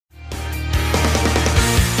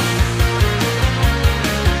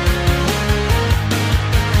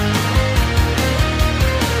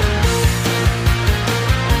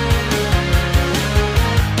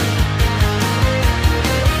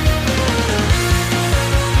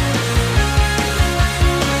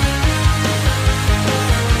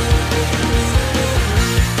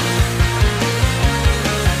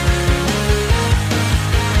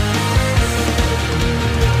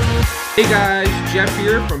Hey guys, Jeff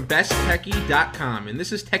here from BestTechie.com, and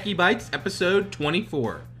this is Techie Bites episode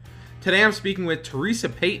 24. Today I'm speaking with Teresa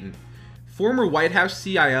Payton, former White House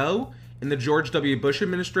CIO in the George W. Bush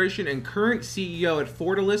administration and current CEO at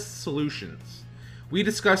Fortalice Solutions. We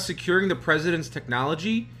discuss securing the president's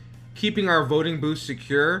technology, keeping our voting booths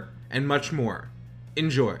secure, and much more.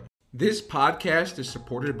 Enjoy. This podcast is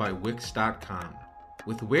supported by Wix.com.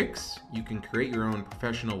 With Wix, you can create your own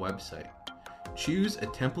professional website. Choose a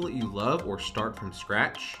template you love or start from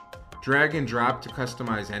scratch, drag and drop to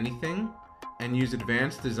customize anything, and use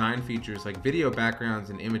advanced design features like video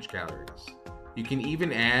backgrounds and image galleries. You can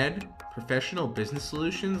even add professional business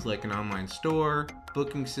solutions like an online store,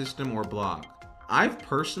 booking system, or blog. I've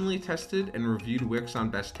personally tested and reviewed Wix on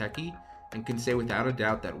Best Techie and can say without a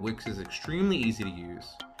doubt that Wix is extremely easy to use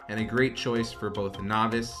and a great choice for both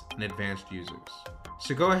novice and advanced users.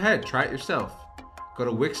 So go ahead, try it yourself. Go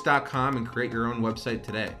to Wix.com and create your own website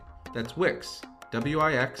today. That's Wix,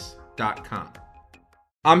 Wix.com.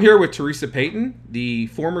 I'm here with Teresa Payton, the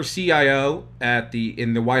former CIO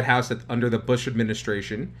in the White House under the Bush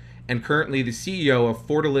administration, and currently the CEO of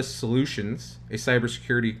Fortalice Solutions, a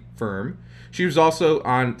cybersecurity firm. She was also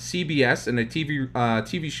on CBS in a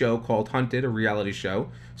TV show called Hunted, a reality show.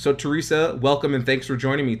 So Teresa, welcome and thanks for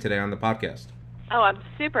joining me today on the podcast. Oh, I'm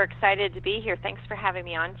super excited to be here. Thanks for having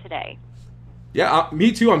me on today. Yeah,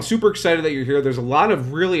 me too. I'm super excited that you're here. There's a lot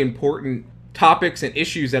of really important topics and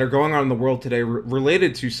issues that are going on in the world today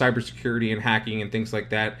related to cybersecurity and hacking and things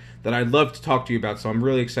like that I'd love to talk to you about. So I'm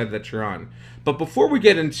really excited that you're on. But before we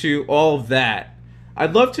get into all of that,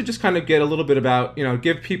 I'd love to just kind of get a little bit about,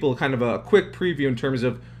 give people kind of a quick preview in terms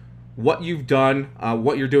of what you've done,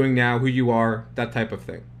 what you're doing now, who you are, that type of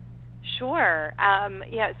thing. Sure.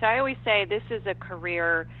 So I always say this is a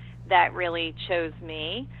career that really chose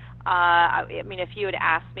me. If you had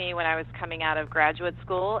asked me when I was coming out of graduate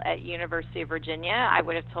school at University of Virginia, I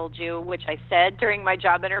would have told you, which I said during my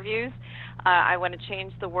job interviews, I want to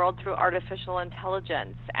change the world through artificial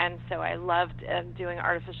intelligence. And so I loved doing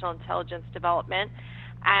artificial intelligence development.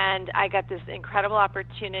 And I got this incredible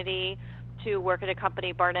opportunity to work at a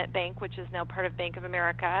company, Barnett Bank, which is now part of Bank of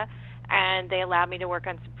America. And they allowed me to work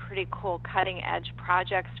on some pretty cool cutting-edge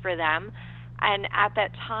projects for them. And at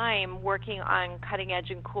that time, working on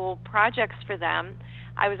cutting-edge and cool projects for them,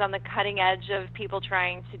 I was on the cutting edge of people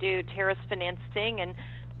trying to do terrorist financing and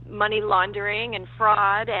money laundering and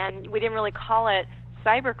fraud. And we didn't really call it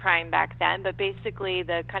cybercrime back then, but basically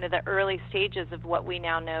the kind of the early stages of what we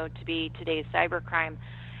now know to be today's cybercrime.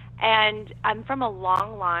 And I'm from a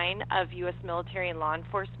long line of U.S. military and law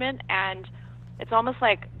enforcement, and it's almost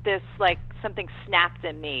like something snapped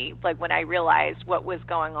in me, like when I realized what was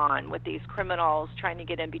going on with these criminals trying to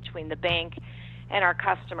get in between the bank and our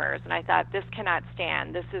customers. And I thought, this cannot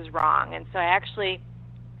stand, this is wrong. And so I actually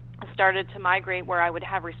started to migrate where I would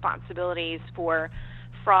have responsibilities for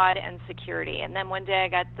fraud and security. And then one day I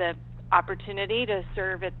got the opportunity to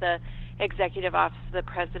serve at the Executive Office of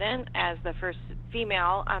the President as the first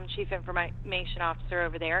female Chief Information Officer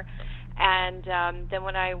over there. And then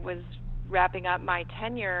when I was wrapping up my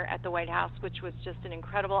tenure at the White House, which was just an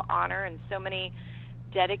incredible honor, and so many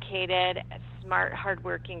dedicated, smart,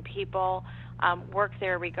 hardworking people work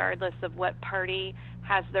there regardless of what party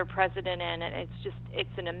has their president in. And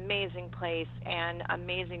it's an amazing place and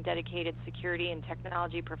amazing dedicated security and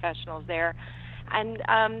technology professionals there. And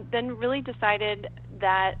then really decided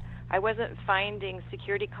that I wasn't finding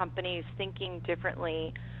security companies thinking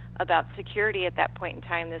differently about security at that point in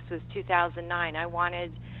time. This was 2009. I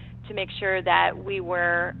wanted to make sure that we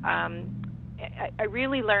were, I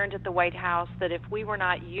really learned at the White House that if we were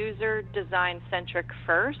not user design centric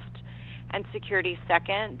first and security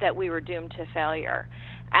second, that we were doomed to failure.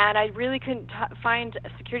 And I really couldn't find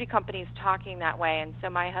security companies talking that way. And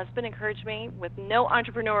so my husband encouraged me, with no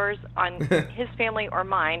entrepreneurs on his family or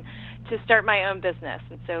mine, to start my own business.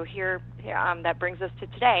 And so here that brings us to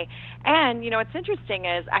today. And, what's interesting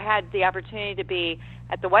is I had the opportunity to be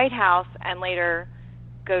at the White House and later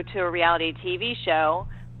go to a reality TV show.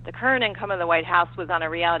 The current income of the White House was on a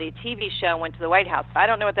reality TV show and went to the White House. I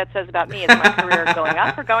don't know what that says about me. Is my career going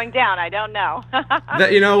up or going down? I don't know.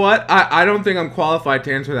 You know what? I don't think I'm qualified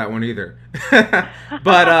to answer that one either.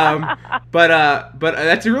 but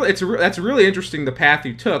that's really interesting, the path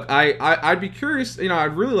you took. I'd be curious.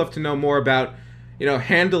 I'd really love to know more about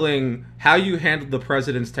handling how you handled the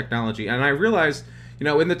president's technology. And I realized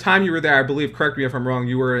in the time you were there, I believe, correct me if I'm wrong,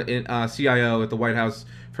 you were in CIO at the White House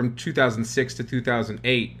from 2006 to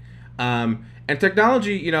 2008. And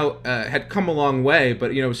technology, had come a long way,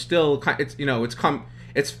 but still,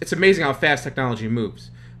 it's amazing how fast technology moves.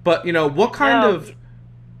 But what kind of?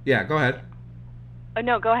 Yeah, go ahead.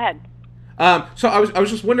 No, go ahead. So I was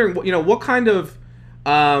just wondering, what kind of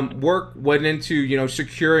work went into,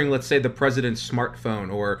 securing, let's say, the president's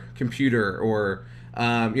smartphone or computer, or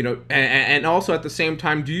and also at the same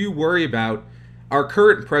time, do you worry about our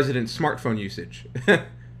current president's smartphone usage? So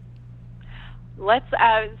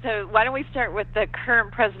why don't we start with the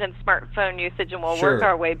current president's smartphone usage, and we'll Sure. work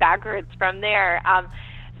our way backwards from there.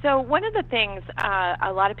 So one of the things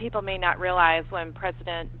a lot of people may not realize when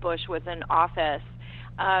President Bush was in office,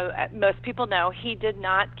 most people know he did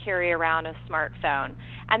not carry around a smartphone.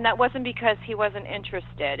 And that wasn't because he wasn't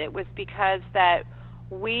interested. It was because that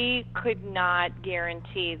we could not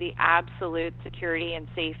guarantee the absolute security and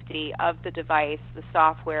safety of the device, the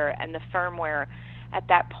software, and the firmware at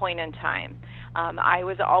that point in time. I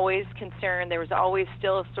was always concerned. There was always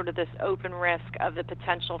still sort of this open risk of the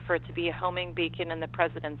potential for it to be a homing beacon in the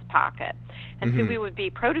president's pocket. And so we would be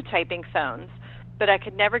prototyping phones, but I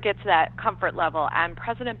could never get to that comfort level. And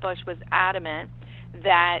President Bush was adamant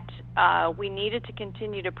that we needed to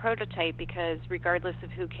continue to prototype because regardless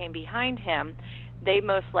of who came behind him, they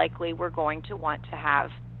most likely were going to want to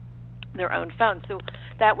have their own phone. So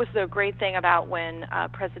that was the great thing about when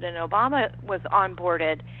President Obama was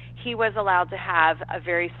onboarded. He was allowed to have a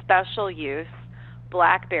very special use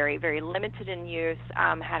BlackBerry, very limited in use,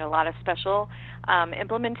 had a lot of special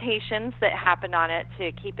implementations that happened on it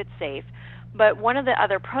to keep it safe. But one of the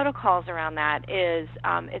other protocols around that is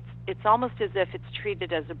it's almost as if it's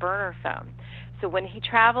treated as a burner phone. So when he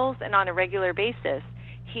travels and on a regular basis,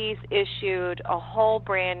 he's issued a whole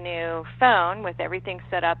brand new phone with everything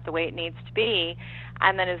set up the way it needs to be,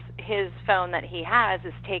 and then his phone that he has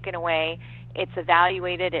is taken away. It's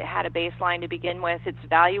evaluated. It had a baseline to begin with. It's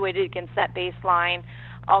evaluated against that baseline.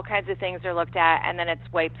 All kinds of things are looked at, and then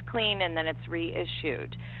it's wiped clean, and then it's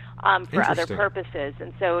reissued for other purposes.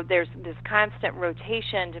 And so there's this constant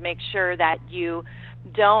rotation to make sure that you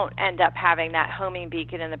don't end up having that homing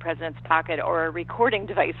beacon in the president's pocket or a recording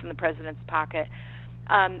device in the president's pocket.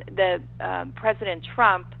 President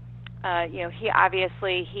Trump,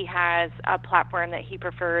 he has a platform that he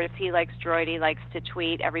prefers. He likes Droid. He likes to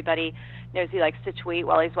tweet. Everybody knows he likes to tweet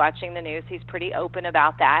while he's watching the news. He's pretty open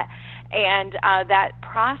about that. And that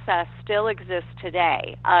process still exists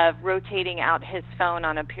today of rotating out his phone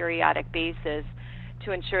on a periodic basis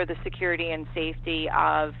to ensure the security and safety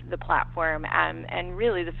of the platform and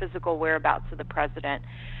really the physical whereabouts of the president.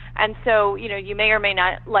 And so, you may or may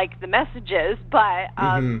not like the messages, but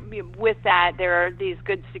with that, there are these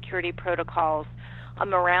good security protocols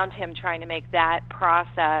around him trying to make that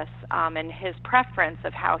process and his preference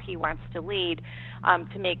of how he wants to lead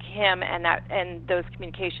to make him and those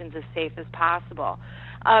communications as safe as possible.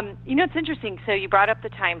 It's interesting. So you brought up the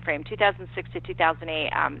time frame, 2006 to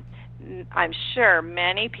 2008. I'm sure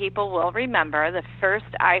many people will remember the first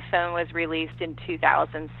iPhone was released in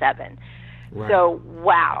 2007. Right. So,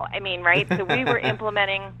 wow. I mean, right? So we were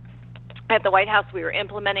implementing, at the White House, we were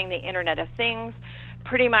implementing the Internet of Things.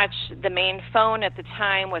 Pretty much the main phone at the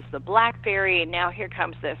time was the BlackBerry, and now here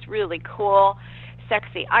comes this really cool,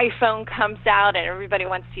 sexy iPhone comes out, and everybody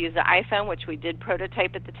wants to use the iPhone, which we did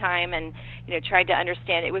prototype at the time and, tried to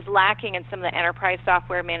understand. It was lacking in some of the enterprise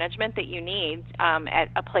software management that you need at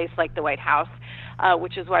a place like the White House.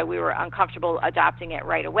 Which is why we were uncomfortable adopting it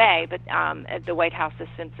right away. But the White House has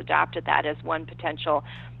since adopted that as one potential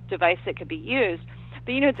device that could be used.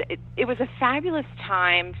 But, it was a fabulous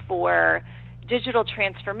time for digital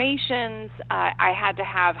transformations. I had to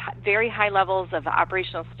have very high levels of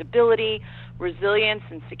operational stability, resilience,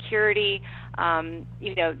 and security.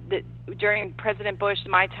 During President Bush,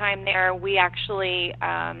 my time there, we actually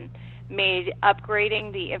made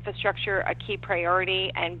upgrading the infrastructure a key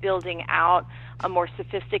priority and building out a more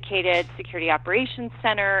sophisticated security operations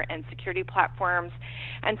center and security platforms.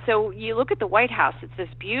 And so you look at the White House, it's this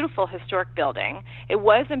beautiful historic building. It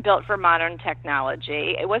wasn't built for modern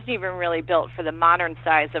technology. It wasn't even really built for the modern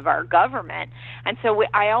size of our government. And so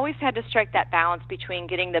I always had to strike that balance between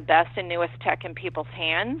getting the best and newest tech in people's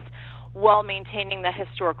hands while maintaining the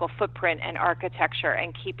historical footprint and architecture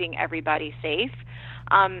and keeping everybody safe.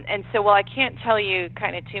 And so while I can't tell you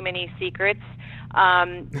kind of too many secrets,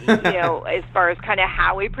 as far as kind of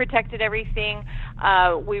how we protected everything,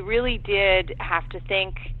 we really did have to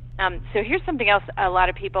think. So here's something else a lot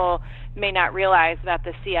of people may not realize about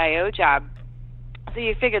the CIO job. So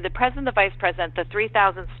you figure the president, the vice president, the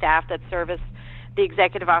 3,000 staff that service the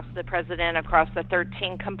executive office of the president across the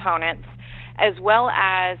 13 components, as well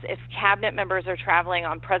as if cabinet members are traveling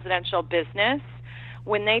on presidential business,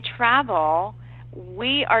 when they travel,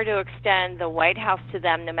 we are to extend the White House to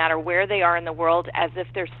them no matter where they are in the world as if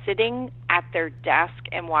they're sitting at their desk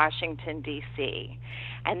in Washington, D.C.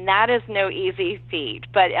 and that is no easy feat.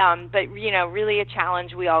 But really a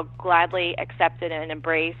challenge we all gladly accepted and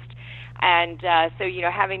embraced. And so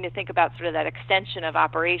having to think about sort of that extension of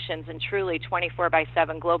operations and truly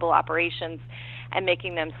 24/7 global operations and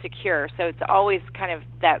making them secure. So it's always kind of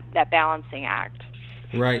that balancing act.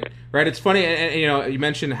 Right. It's funny, and you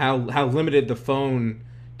mentioned how limited the phone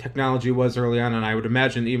technology was early on, and I would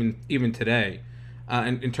imagine even today,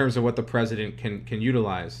 in terms of what the president can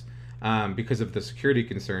utilize, because of the security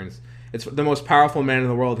concerns. It's the most powerful man in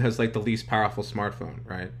the world has like the least powerful smartphone,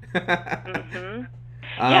 right? Mm-hmm.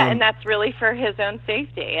 Yeah, and that's really for his own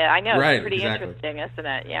safety. I know, right, it's pretty exactly. interesting, isn't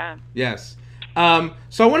it? Yeah. Yes.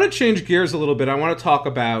 So I want to change gears a little bit. I want to talk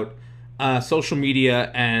about social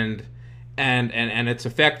media and its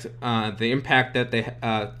effect, the impact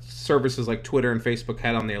that services like Twitter and Facebook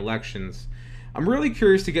had on the elections. I'm really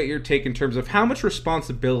curious to get your take in terms of how much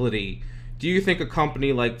responsibility do you think a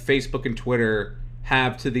company like Facebook and Twitter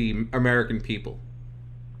have to the American people?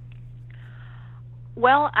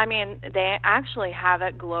 Well, I mean, they actually have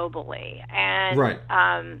it globally, and right.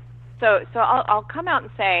 So I'll come out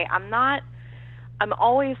and say I'm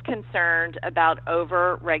always concerned about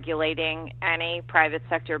over-regulating any private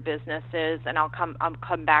sector businesses, and I'll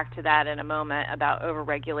come back to that in a moment about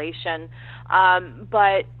over-regulation.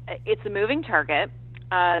 But it's a moving target.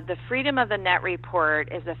 The Freedom of the Net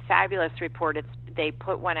report is a fabulous report. They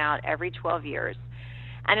put one out every 12 years.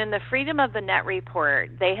 And in the Freedom of the Net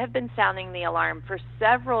report, they have been sounding the alarm for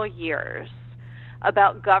several years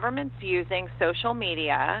about governments using social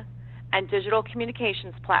media and digital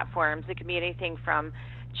communications platforms. It can be anything from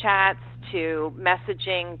chats to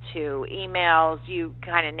messaging to emails, you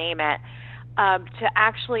kind of name it, to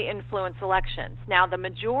actually influence elections. Now, the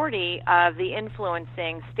majority of the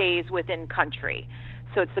influencing stays within country.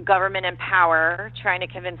 So it's the government in power trying to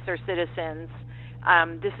convince their citizens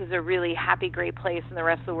this is a really happy, great place and the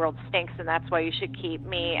rest of the world stinks, and that's why you should keep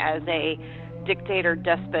me as a dictator,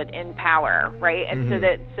 despot in power, right? And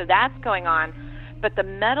so that's going on. But the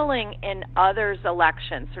meddling in others'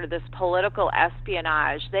 elections, sort of this political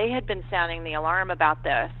espionage, they had been sounding the alarm about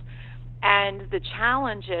this. And the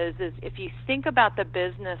challenge is if you think about the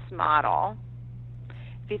business model,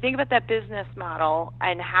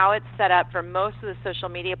 and how it's set up for most of the social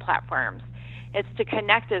media platforms, it's to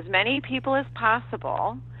connect as many people as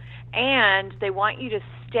possible, and they want you to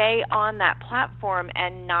stay on that platform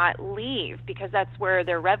and not leave, because that's where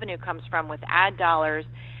their revenue comes from with ad dollars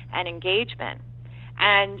and engagement.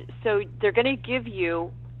 And so they're going to give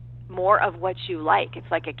you more of what you like. It's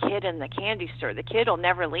like a kid in the candy store. The kid will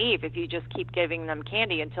never leave if you just keep giving them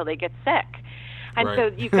candy until they get sick. And right.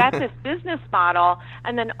 So you've got this business model,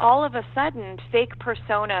 and then all of a sudden, fake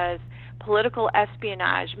personas, political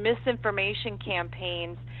espionage, misinformation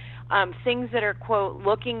campaigns, things that are, quote,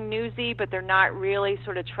 looking newsy, but they're not really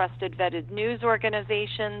sort of trusted, vetted news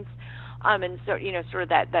organizations, and so, sort of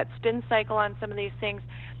that spin cycle on some of these things.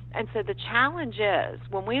 And so the challenge is,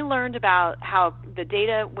 when we learned about how the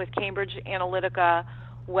data with Cambridge Analytica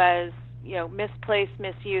was, misplaced,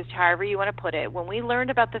 misused, however you want to put it, when we learned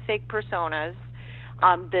about the fake personas,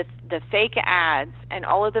 the fake ads, and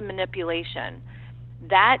all of the manipulation,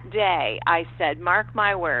 that day I said, mark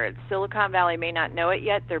my words, Silicon Valley may not know it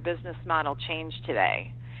yet, their business model changed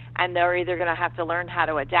today. And they're either going to have to learn how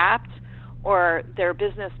to adapt, or their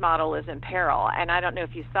business model is in peril. And I don't know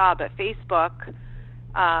if you saw, but Facebook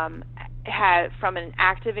had, from an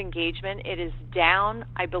active engagement, it is down,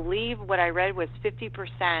 I believe what I read was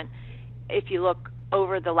 50% if you look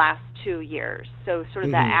over the last 2 years. So sort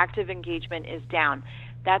of that active engagement is down.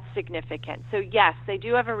 That's significant. So yes, they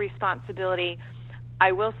do have a responsibility.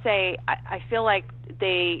 I will say I feel like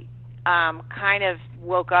they kind of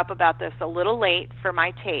woke up about this a little late for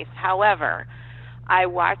my taste. However, I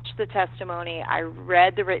watched the testimony. I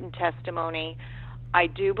read the written testimony. I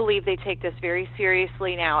do believe they take this very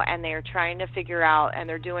seriously now, and they are trying to figure out, and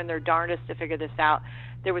they're doing their darndest to figure this out.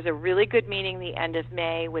 There was a really good meeting the end of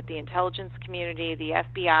May with the intelligence community, the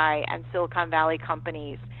FBI, and Silicon Valley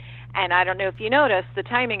companies. And I don't know if you noticed the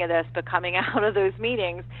timing of this, but coming out of those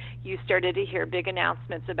meetings, you started to hear big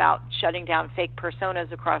announcements about shutting down fake personas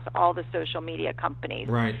across all the social media companies.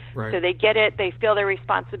 Right. So they get it. They feel their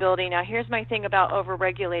responsibility. Now, here's my thing about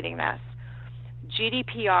over-regulating this.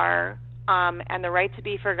 GDPR and the right to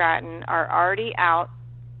be forgotten are already out,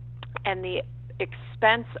 and the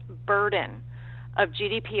expense burden of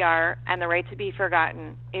GDPR and the right to be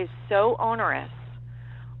forgotten is so onerous,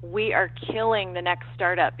 we are killing the next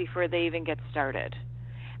startup before they even get started.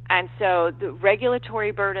 And so the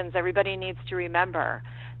regulatory burdens, everybody needs to remember,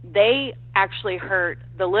 they actually hurt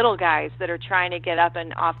the little guys that are trying to get up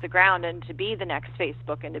and off the ground and to be the next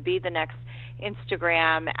Facebook and to be the next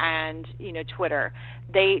Instagram and, Twitter.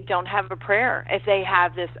 They don't have a prayer if they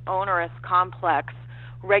have this onerous, complex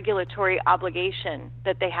regulatory obligation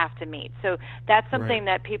that they have to meet. So that's something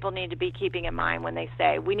that people need to be keeping in mind when they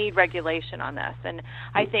say we need regulation on this. And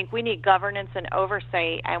I think we need governance and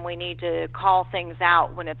oversight, and we need to call things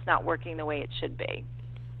out when it's not working the way it should be.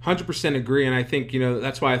 100% agree, and I think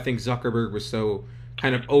that's why I think Zuckerberg was so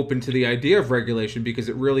kind of open to the idea of regulation, because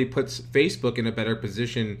it really puts Facebook in a better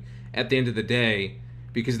position at the end of the day,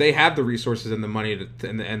 because they have the resources and the money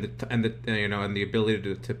and the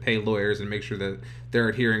ability to pay lawyers and make sure that they're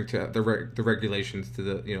adhering to the regulations, to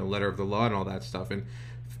the letter of the law and all that stuff. And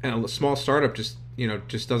a small startup just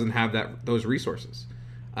doesn't have those resources.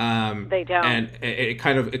 They don't, and it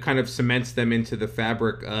kind of cements them into the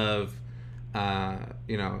fabric of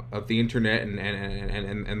of the internet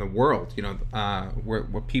and the world,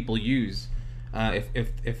 what people use,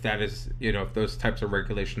 if that is, if those types of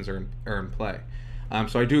regulations are in play.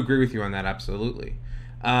 So I do agree with you on that, absolutely.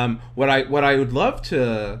 What I would love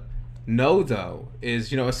to know though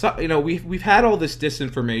is, we've had all this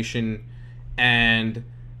disinformation and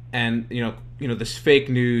this fake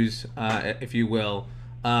news, if you will,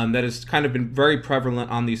 that has kind of been very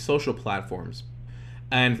prevalent on these social platforms.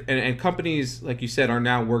 And companies, like you said, are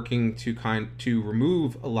now working to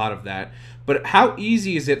remove a lot of that. But how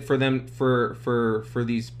easy is it for them, for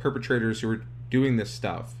these perpetrators who are doing this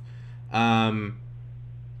stuff,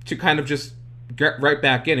 to kind of just get right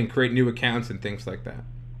back in and create new accounts and things like that?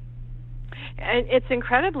 It's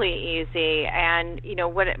incredibly easy, and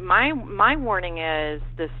my warning is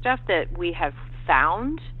the stuff that we have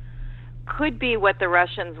found could be what the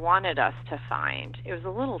Russians wanted us to find. It was a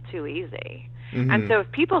little too easy. Mm-hmm. And so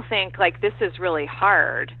if people think like this is really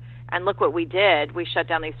hard, and look what we did, we shut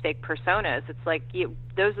down these fake personas, it's like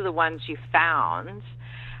those are the ones you found.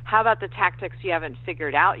 How about the tactics you haven't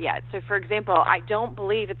figured out yet? So, for example, I don't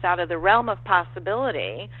believe it's out of the realm of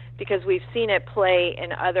possibility, because we've seen it play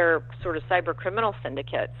in other sort of cyber criminal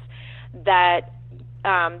syndicates, that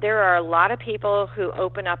there are a lot of people who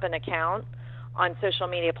open up an account on social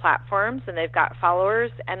media platforms and they've got followers,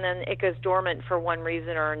 and then it goes dormant for one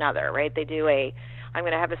reason or another, right? They do I'm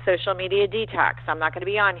going to have a social media detox. I'm not going to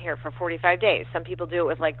be on here for 45 days. Some people do it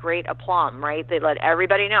with like great aplomb, right? They let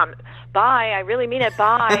everybody know, bye, I really mean it,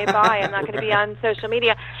 bye, bye, I'm not going to be on social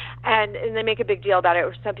media. And they make a big deal about it.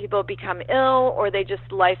 Or some people become ill, or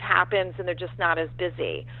life happens and they're just not as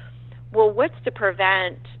busy. Well, what's to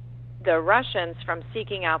prevent the Russians from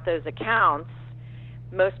seeking out those accounts?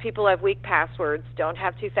 Most people have weak passwords, don't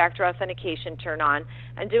have two-factor authentication turned on,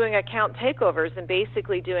 and doing account takeovers and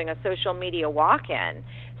basically doing a social media walk-in.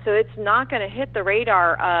 So it's not going to hit the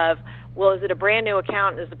radar of, well, is it a brand new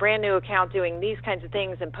account? Is the brand new account doing these kinds of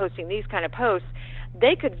things and posting these kind of posts?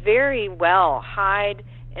 They could very well hide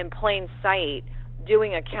in plain sight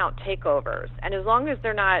doing account takeovers. And as long as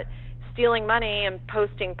they're not stealing money and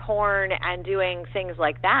posting porn and doing things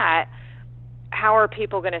like that, how are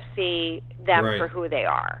people going to see them for who they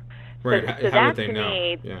are? Right. So how that would they to know?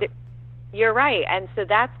 me, Yeah. You're right. And so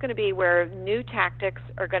that's going to be where new tactics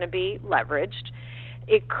are going to be leveraged.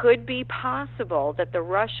 It could be possible that the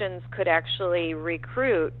Russians could actually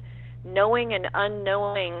recruit knowing and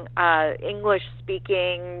unknowing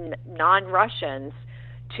English-speaking non-Russians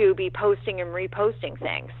to be posting and reposting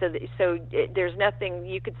things. There's nothing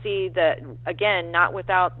you could see that, again, not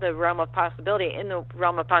without the realm of possibility, in the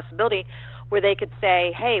realm of possibility, where they could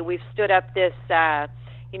say, hey, we've stood up this,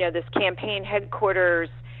 this campaign headquarters,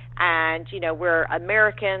 and, we're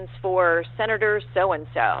Americans for Senators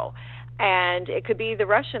so-and-so. And it could be the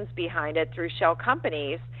Russians behind it through shell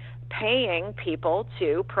companies paying people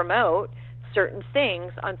to promote certain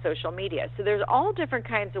things on social media. So there's all different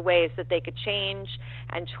kinds of ways that they could change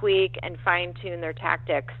and tweak and fine-tune their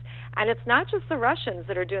tactics. And it's not just the Russians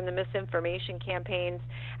that are doing the misinformation campaigns.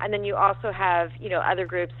 And then you also have, other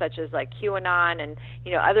groups such as like QAnon and,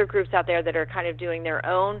 other groups out there that are kind of doing their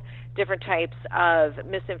own different types of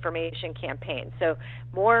misinformation campaigns. So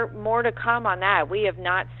more to come on that. We have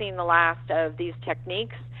not seen the last of these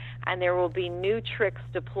techniques, and there will be new tricks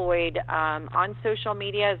deployed on social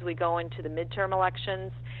media as we go into the midterm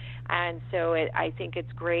elections. And so I think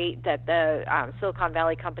it's great that the Silicon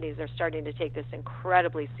Valley companies are starting to take this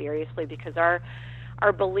incredibly seriously, because our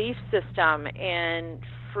belief system in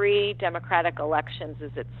free democratic elections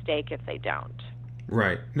is at stake if they don't.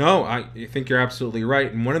 Right. No, I think you're absolutely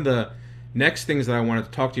right. And one of the next things that I wanted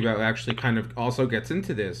to talk to you about actually kind of also gets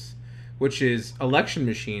into this, which is election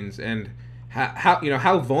machines and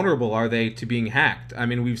how vulnerable are they to being hacked? I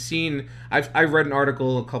mean, we've seen. I read an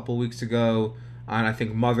article a couple weeks ago on, I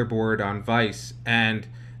think, Motherboard on Vice, and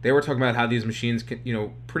they were talking about how these machines can,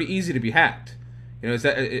 pretty easy to be hacked. Is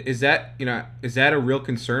that a real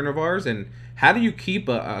concern of ours? And how do you keep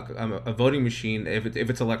a voting machine if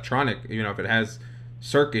it's electronic? If it has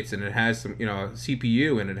circuits and it has some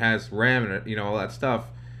CPU and it has RAM and all that stuff.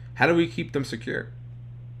 How do we keep them secure?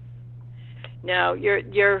 No,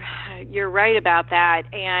 you're right about that.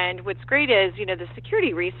 And what's great is, the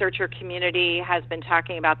security researcher community has been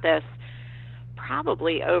talking about this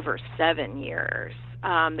probably over 7 years.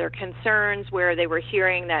 There are concerns where they were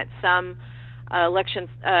hearing that some election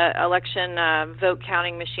vote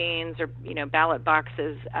counting machines or ballot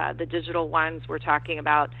boxes, the digital ones, were talking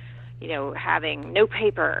about having no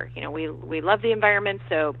paper. We love the environment,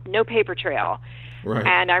 so no paper trail. Right.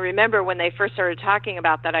 And I remember when they first started talking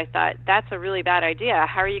about that, I thought, that's a really bad idea.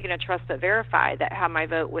 How are you going to trust but verify that how my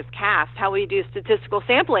vote was cast? How will you do statistical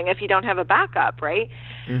sampling if you don't have a backup, right?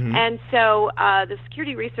 Mm-hmm. And so the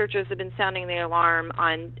security researchers have been sounding the alarm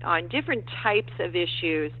on different types of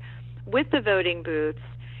issues with the voting booths.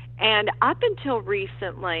 And up until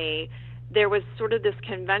recently, there was sort of this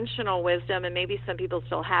conventional wisdom, and maybe some people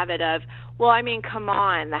still have it, of, well, I mean, come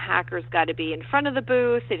on, the hacker's got to be in front of the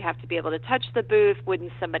booth. They'd have to be able to touch the booth.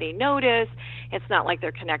 Wouldn't somebody notice? It's not like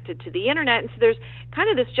they're connected to the internet. And so there's kind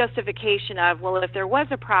of this justification of, well, if there was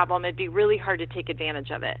a problem, it'd be really hard to take advantage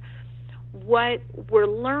of it. What we're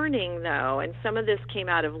learning, though, and some of this came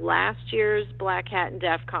out of last year's Black Hat and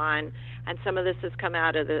DEF CON, and some of this has come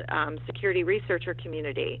out of the security researcher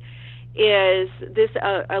community, is this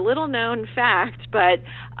a little known fact, but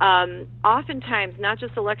oftentimes, not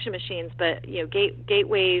just election machines, but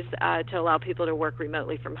gateways to allow people to work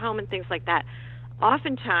remotely from home and things like that,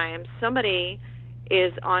 oftentimes somebody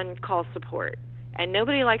is on call support, and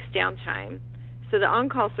nobody likes downtime. So the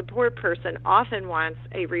on-call support person often wants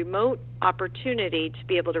a remote opportunity to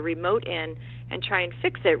be able to remote in and try and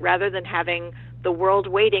fix it, rather than having the world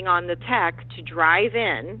waiting on the tech to drive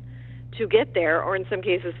in to get there, or in some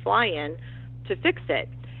cases fly in to fix it.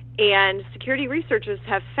 And security researchers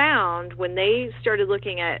have found, when they started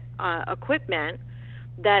looking at equipment,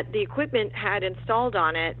 that the equipment had installed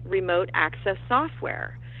on it remote access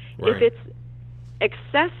software. Right. If it's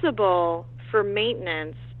accessible for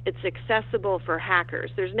maintenance, it's accessible for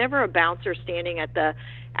hackers. There's never a bouncer standing at the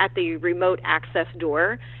remote access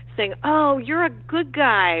door saying, "Oh, you're a good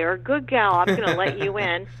guy or good gal, I'm going to let you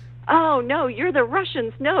in." "Oh, no, you're the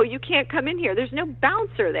Russians. No, you can't come in here." There's no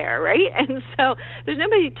bouncer there, right? And so there's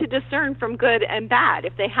nobody to discern from good and bad.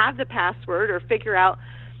 If they have the password or figure out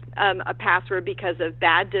a password because of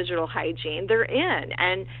bad digital hygiene, they're in.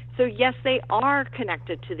 And so, yes, they are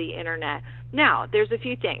connected to the internet. Now, there's a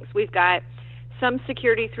few things. We've got some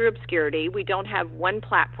security through obscurity. We don't have one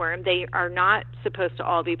platform. They are not supposed to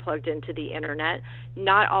all be plugged into the internet.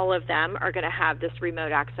 Not all of them are going to have this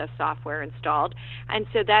remote access software installed. And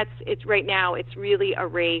so right now, it's really a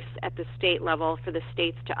race at the state level for the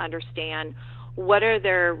states to understand what are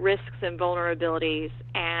their risks and vulnerabilities,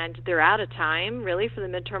 and they're out of time, really, for the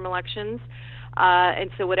midterm elections. And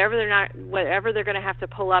so whatever they're going to have to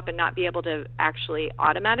pull up and not be able to actually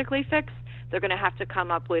automatically fix, they're going to have to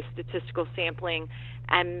come up with statistical sampling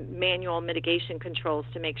and manual mitigation controls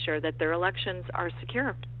to make sure that their elections are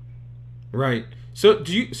secure. Right. So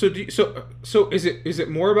is it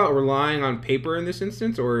more about relying on paper in this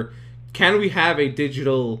instance, or can we have a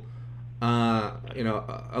digital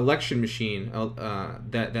election machine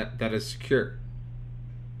that is secure?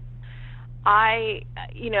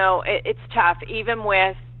 It's tough. Even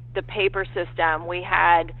with the paper system, we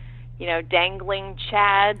had dangling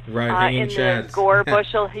chads hanging in chads. The Gore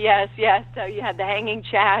bushel. Yes. So you had the hanging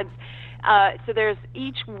chads. So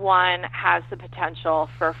each one has the potential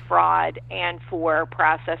for fraud and for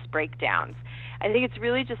process breakdowns. I think it's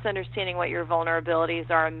really just understanding what your vulnerabilities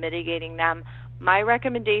are and mitigating them. My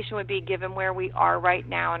recommendation would be, given where we are right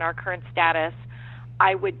now in our current status,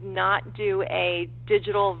 I would not do a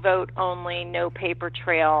digital vote only, no paper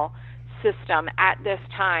trail system at this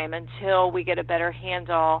time until we get a better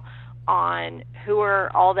handle on who are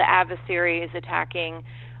all the adversaries attacking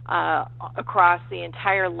across the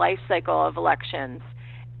entire life cycle of elections,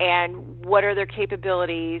 and what are their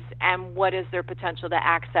capabilities, and what is their potential to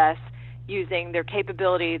access using their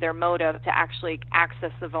capability, their motive to actually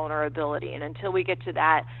access the vulnerability. And until we get to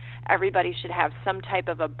that, everybody should have some type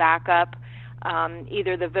of a backup.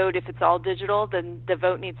 Either the vote, if it's all digital, then the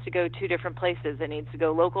vote needs to go two different places. It needs to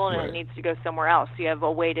go local, and It needs to go somewhere else. So you have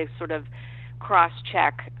a way to sort of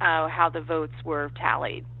cross-check how the votes were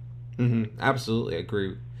tallied. Mm-hmm. Absolutely, I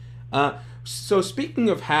agree. So speaking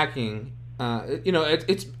of hacking,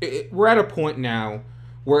 we're at a point now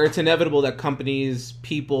where it's inevitable that companies,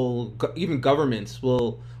 people, even governments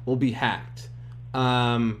will be hacked.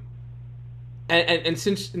 Um, and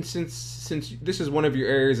since this is one of your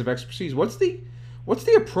areas of expertise, what's the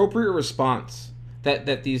appropriate response that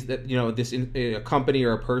this a company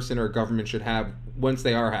or a person or a government should have once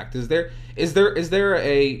they are hacked? Is there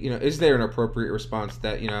an appropriate response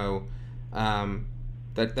that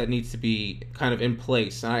that needs to be kind of in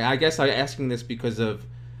place? And I guess I'm asking this because of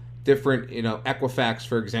different, Equifax,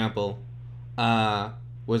 for example,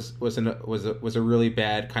 was a really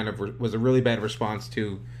bad response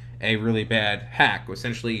to a really bad hack.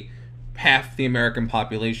 Essentially, half the American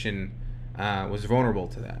population was vulnerable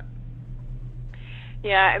to that.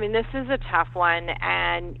 Yeah, I mean, this is a tough one,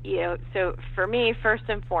 and so for me, first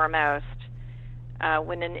and foremost,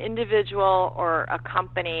 when an individual or a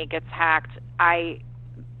company gets hacked, my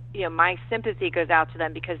sympathy goes out to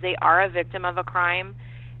them because they are a victim of a crime,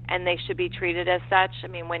 and they should be treated as such. I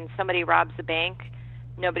mean, when somebody robs a bank,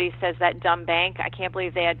 nobody says that dumb bank, I can't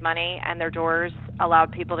believe they had money and their doors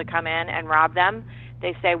allowed people to come in and rob them.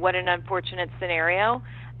 They say, what an unfortunate scenario.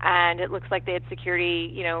 And it looks like they had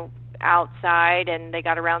security, outside, and they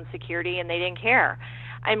got around security and they didn't care.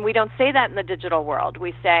 And we don't say that in the digital world.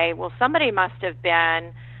 We say, well, somebody must have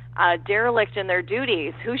been derelict in their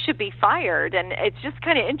duties. Who should be fired? And it's just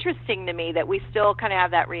kind of interesting to me that we still kind of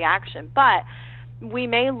have that reaction. But we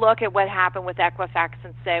may look at what happened with Equifax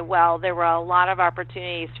and say, well, there were a lot of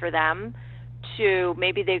opportunities for them to,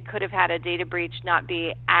 maybe they could have had a data breach not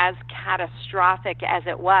be as catastrophic as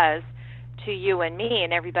it was to you and me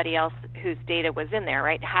and everybody else whose data was in there,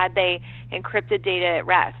 right? Had they encrypted data at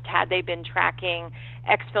rest, had they been tracking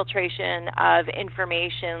exfiltration of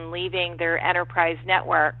information leaving their enterprise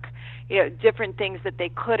network, different things that they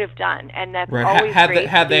could have done, and that's right. Always great.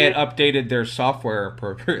 Had they had updated their software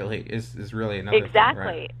appropriately is really another exactly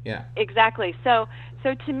thing, right? Yeah, exactly. So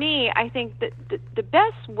to me, I think that the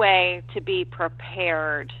best way to be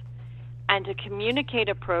prepared and to communicate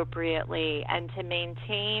appropriately and to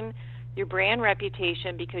maintain your brand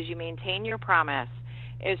reputation because you maintain your promise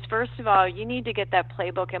is, first of all, you need to get that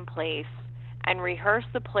playbook in place and rehearse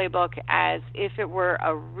the playbook as if it were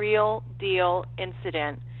a real deal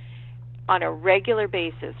incident on a regular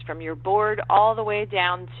basis, from your board all the way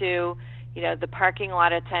down to the parking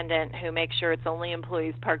lot attendant who makes sure it's only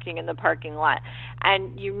employees parking in the parking lot.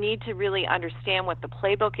 And you need to really understand what the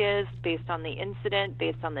playbook is based on the incident,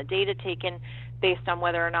 based on the data taken, based on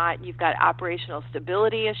whether or not you've got operational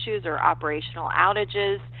stability issues or operational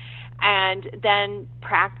outages, and then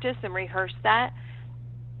practice and rehearse that.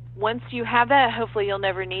 Once you have that, hopefully you'll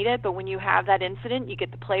never need it, but when you have that incident, you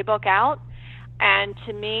get the playbook out. And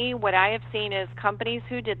to me, what I have seen is companies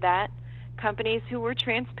who did that, companies who were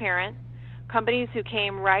transparent, companies who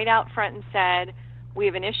came right out front and said, we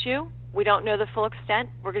have an issue, we don't know the full extent,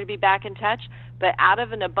 we're going to be back in touch, but out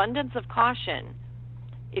of an abundance of caution,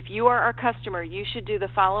 if you are our customer, you should do the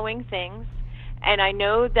following things. And I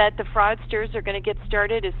know that the fraudsters are going to get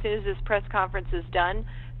started as soon as this press conference is done.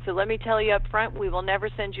 So let me tell you up front, we will never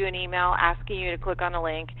send you an email asking you to click on a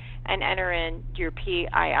link and enter in your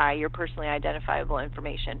PII, your personally identifiable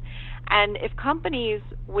information. And if companies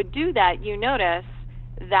would do that, you notice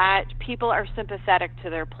that people are sympathetic to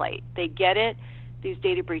their plight. They get it. These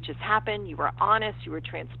data breaches happen. You were honest. You were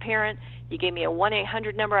transparent. You gave me a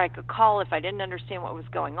 1-800 number I could call if I didn't understand what was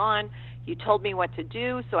going on. You told me what to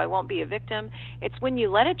do so I won't be a victim. It's when you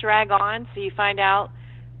let it drag on so you find out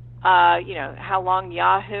how long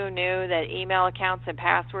Yahoo knew that email accounts and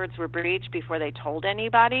passwords were breached before they told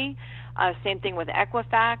anybody. Same thing with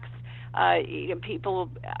Equifax.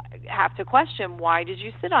 People have to question, why did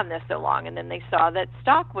you sit on this so long? And then they saw that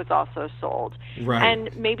stock was also sold. Right.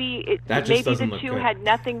 And maybe the two had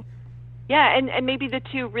nothing. Yeah, and maybe the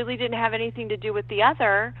two really didn't have anything to do with the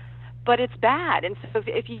other, but it's bad. And so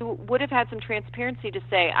if you would have had some transparency to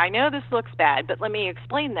say, I know this looks bad, but let me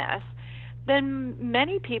explain this, then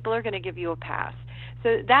many people are going to give you a pass.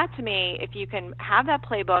 So that, to me, if you can have that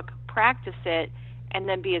playbook, practice it, and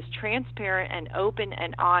then be as transparent and open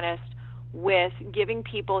and honest with giving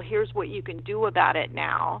people, here's what you can do about it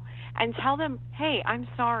now, and tell them, hey, I'm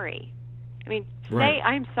sorry. I mean, say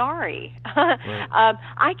I'm sorry. Right.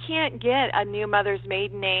 I can't get a new mother's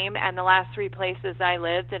maiden name and the last 3 places I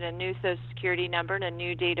lived and a new Social Security number and a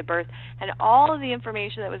new date of birth and all of the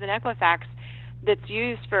information that was in Equifax that's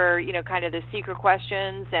used for, kind of the secret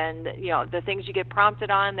questions and, the things you get prompted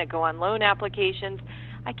on that go on loan applications.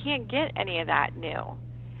 I can't get any of that new.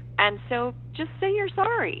 And so just say you're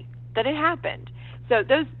sorry that it happened. So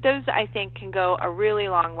those I think can go a really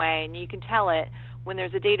long way, and you can tell it when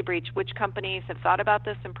there's a data breach which companies have thought about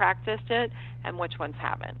this and practiced it and which ones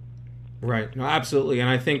haven't. Right. No, absolutely. And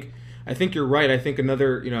I think you're right. I think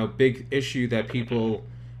another, big issue that people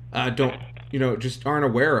don't just aren't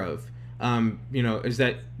aware of, is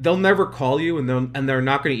that they'll never call you, and they're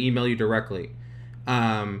not going to email you directly.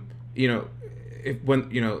 Um, you know, if when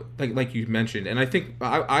like you mentioned, and I think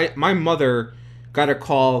my mother got a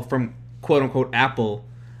call from quote unquote Apple.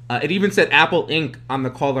 It even said Apple Inc. on the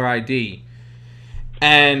caller ID,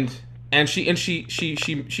 and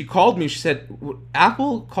she called me. She said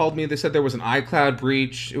Apple called me. They said there was an iCloud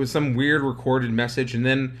breach. It was some weird recorded message, and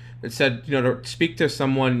then it said to speak to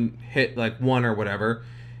someone, hit like 1 or whatever.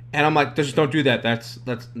 And I'm like, just don't do that.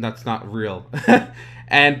 That's not real.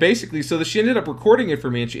 And basically, so she ended up recording it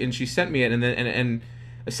for me, and she sent me it. And then and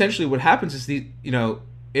essentially, what happens is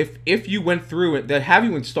if you went through it, they have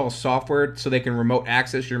you install software so they can remote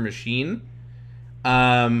access your machine.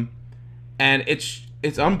 And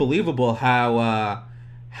it's unbelievable how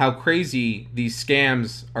crazy these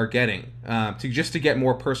scams are getting, to get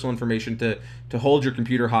more personal information, to hold your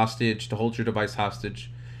computer hostage, to hold your device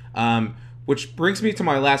hostage. Which brings me to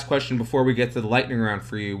my last question before we get to the lightning round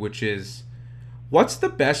for you, which is, what's the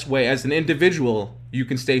best way as an individual you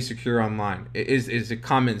can stay secure online? Is it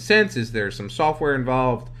common sense? Is there some software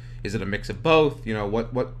involved? Is it a mix of both?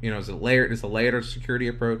 Is it layered? Is a layered security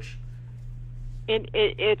approach?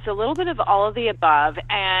 It's a little bit of all of the above,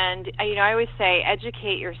 and I always say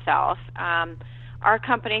educate yourself. Our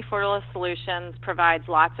company, Fortalice Solutions, provides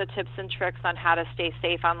lots of tips and tricks on how to stay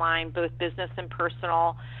safe online, both business and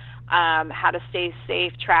personal. How to stay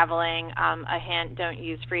safe traveling. A hint: don't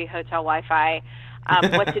use free hotel Wi-Fi.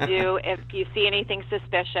 What to do if you see anything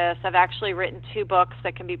suspicious. I've actually written 2 books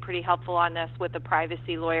that can be pretty helpful on this with a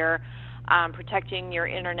privacy lawyer. Protecting your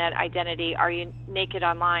internet identity, Are You Naked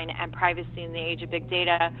Online, and Privacy in the Age of Big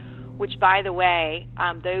Data, which, by the way,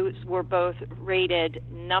 those were both rated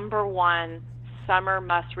 #1 summer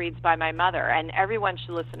must-reads by my mother, and everyone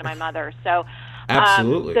should listen to my mother. So,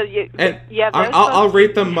 absolutely. So you have those I'll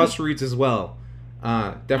rate them must-reads as well.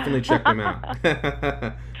 Definitely check them out.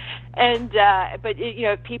 And but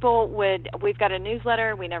if people we've got a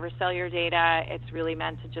newsletter. We never sell your data. It's really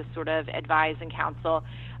meant to just sort of advise and counsel.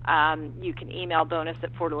 You can email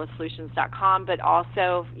bonus@fortalicesolutions.com, but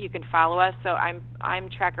also you can follow us. So I'm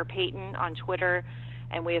Tracker Payton on Twitter,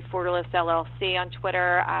 and we have Fortalice LLC on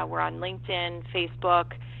Twitter. We're on LinkedIn,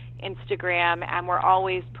 Facebook, Instagram, and we're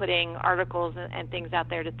always putting articles and things out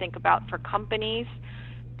there to think about for companies.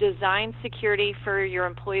 Design security for your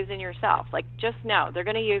employees and yourself. Like, just know they're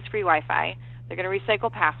going to use free Wi-Fi. They're going to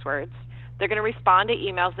recycle passwords. They're going to respond to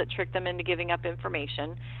emails that trick them into giving up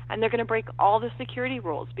information, and they're going to break all the security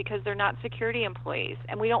rules because they're not security employees,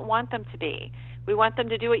 and we don't want them to be. We want them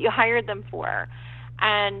to do what you hired them for.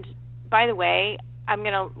 And by the way, I'm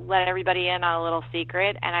going to let everybody in on a little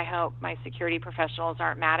secret, and I hope my security professionals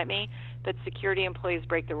aren't mad at me, but security employees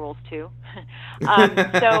break the rules too.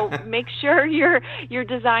 So make sure you're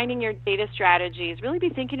designing your data strategies. Really be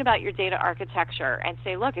thinking about your data architecture and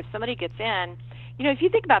say, look, if somebody gets in, if you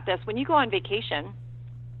think about this, when you go on vacation,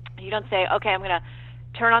 you don't say, okay, I'm going to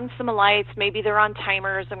turn on some lights, maybe they're on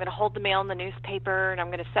timers, I'm going to hold the mail in the newspaper, and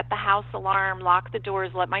I'm going to set the house alarm, lock the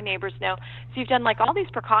doors, let my neighbors know. So you've done like all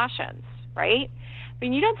these precautions, right? I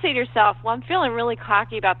mean, you don't say to yourself, well, I'm feeling really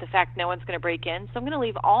cocky about the fact no one's going to break in, so I'm going to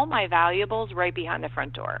leave all my valuables right behind the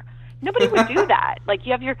front door. Nobody would do that. Like,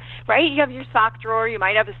 you have your sock drawer, you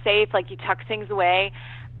might have a safe, like you tuck things away.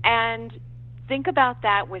 And think about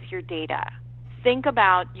that with your data. Think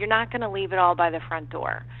about, you're not going to leave it all by the front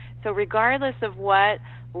door. So regardless of what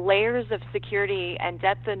layers of security and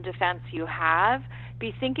depth and defense you have,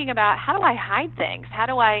 be thinking about, how do I hide things? How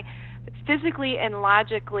do I physically and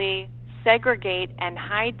logically segregate and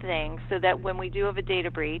hide things so that when we do have a data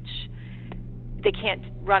breach, they can't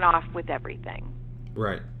run off with everything?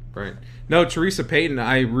 Right. No, Teresa Payton,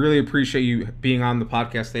 I really appreciate you being on the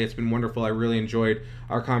podcast today. It's been wonderful. I really enjoyed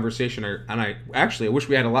our conversation, and I wish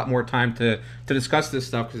we had a lot more time to discuss this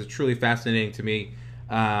stuff because it's truly fascinating to me,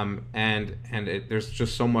 there's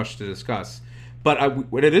just so much to discuss. But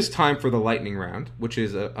it is time for the lightning round, which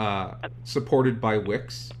is supported by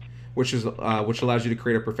Wix, which allows you to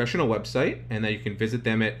create a professional website, and that you can visit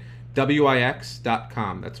them at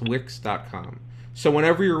wix.com. That's wix.com. So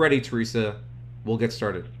whenever you're ready, Teresa, we'll get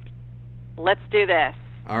started. Let's do this.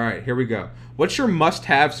 All right, here we go. What's your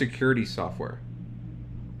must-have security software?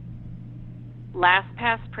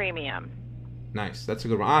 LastPass Premium. Nice, that's a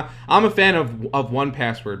good one. I'm a fan of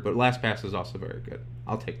 1Password, but LastPass is also very good.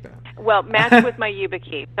 I'll take that. Well, match with my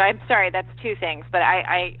YubiKey. So I'm sorry, that's 2 things, but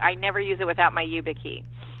I never use it without my YubiKey.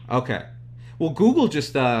 Okay. Well, Google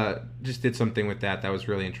just did something with that was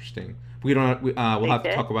really interesting. We'll have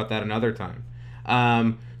to talk about that another time.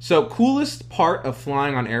 So, coolest part of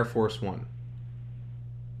flying on Air Force One?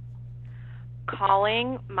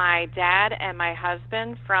 calling my dad and my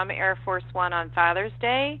husband from Air Force One on Father's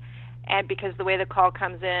Day. And because the way the call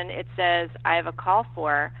comes in, it says, I have a call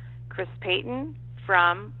for Chris Payton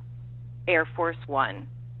from Air Force One.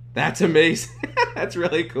 That's amazing. That's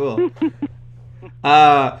really cool.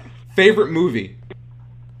 Favorite movie?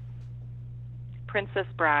 Princess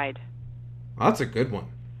Bride. Oh, that's a good one.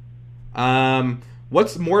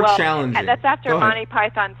 What's more challenging? That's after Monty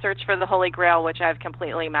Python Search for the Holy Grail, which I've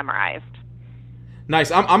completely memorized.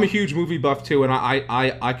 Nice. I'm a huge movie buff too, and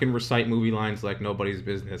I can recite movie lines like nobody's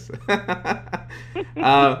business.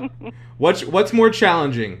 What's more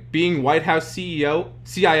challenging? Being White House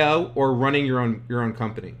CIO, or running your own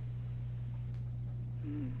company?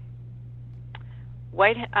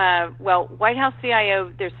 White House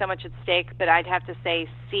CIO, there's so much at stake, but I'd have to say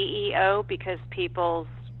CEO, because people's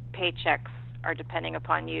paychecks are depending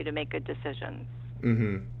upon you to make good decisions.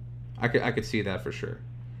 Mm-hmm. I could see that for sure.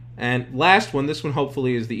 And last one, this one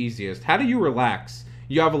hopefully is the easiest. How do you relax?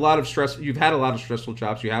 You have a lot of stress. You've had a lot of stressful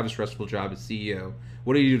jobs. You have a stressful job as CEO.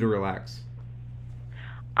 What do you do to relax?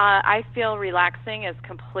 I feel relaxing is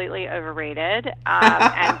completely overrated,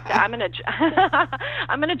 and so I'm an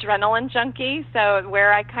adrenaline junkie. So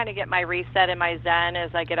where I kind of get my reset and my zen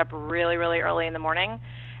is I get up really, really early in the morning,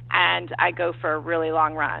 and I go for a really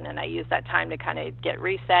long run, and I use that time to kind of get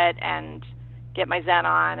reset and get my zen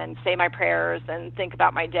on and say my prayers and think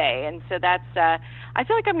about my day. And so that's I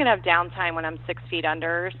feel like I'm going to have downtime when I'm 6 feet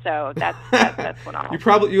under. So that's when I'll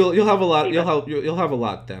you'll have a lot. You'll have a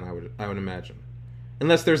lot then. I would imagine.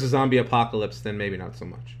 Unless there's a zombie apocalypse, then maybe not so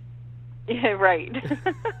much. Yeah, right.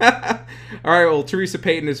 All right, well, Teresa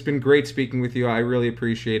Payton, it's been great speaking with you. I really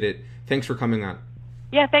appreciate it. Thanks for coming on.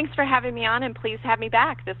 Yeah, thanks for having me on, and please have me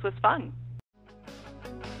back. This was fun.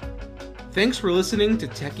 Thanks for listening to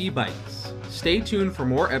Techie Bites. Stay tuned for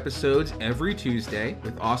more episodes every Tuesday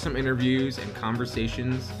with awesome interviews and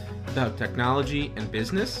conversations about technology and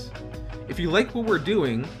business. If you like what we're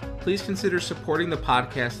doing, please consider supporting the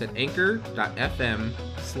podcast at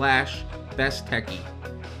anchor.fm/besttechie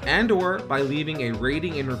and or by leaving a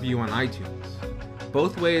rating and review on iTunes.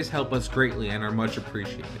 Both ways help us greatly and are much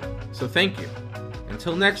appreciated. So thank you.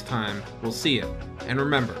 Until next time, we'll see you. And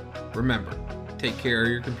remember, take care of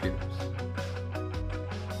your computers.